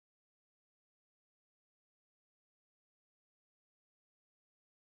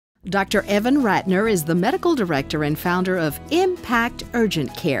Dr. Evan Ratner is the medical director and founder of Impact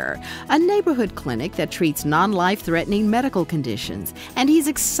Urgent Care, a neighborhood clinic that treats non-life-threatening medical conditions, and he's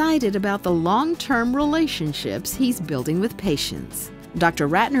excited about the long-term relationships he's building with patients. Dr.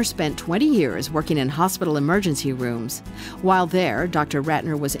 Ratner spent 20 years working in hospital emergency rooms. While there, Dr.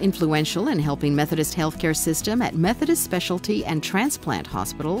 Ratner was influential in helping Methodist healthcare system at Methodist Specialty and Transplant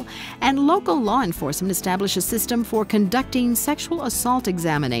Hospital, and local law enforcement establish a system for conducting sexual assault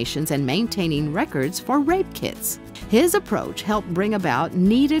examinations and maintaining records for rape kits. His approach helped bring about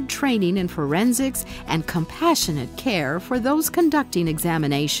needed training in forensics and compassionate care for those conducting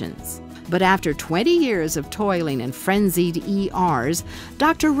examinations. But after 20 years of toiling in frenzied ERs,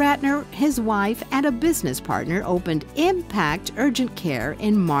 Dr. Ratner, his wife, and a business partner opened Impact Urgent Care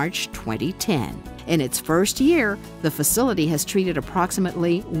in March 2010. In its first year, the facility has treated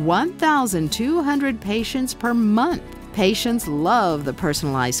approximately 1,200 patients per month. Patients love the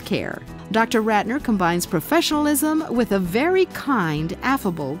personalized care. Dr. Ratner combines professionalism with a very kind,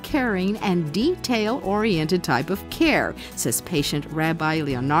 affable, caring, and detail-oriented type of care, says patient Rabbi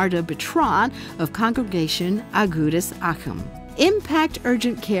Leonarda Bertrand of Congregation Agudas Achim. Impact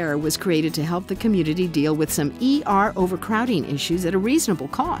Urgent Care was created to help the community deal with some ER overcrowding issues at a reasonable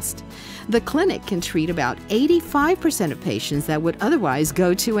cost. The clinic can treat about 85% of patients that would otherwise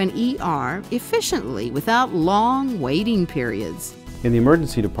go to an ER efficiently without long waiting periods. In the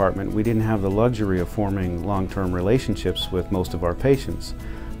emergency department, we didn't have the luxury of forming long-term relationships with most of our patients.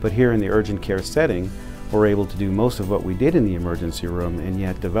 But here in the urgent care setting, we're able to do most of what we did in the emergency room and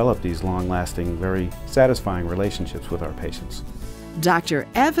yet develop these long-lasting, very satisfying relationships with our patients. Dr.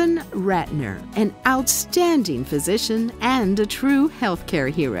 Evan Ratner, an outstanding physician and a true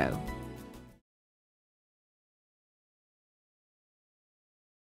healthcare hero.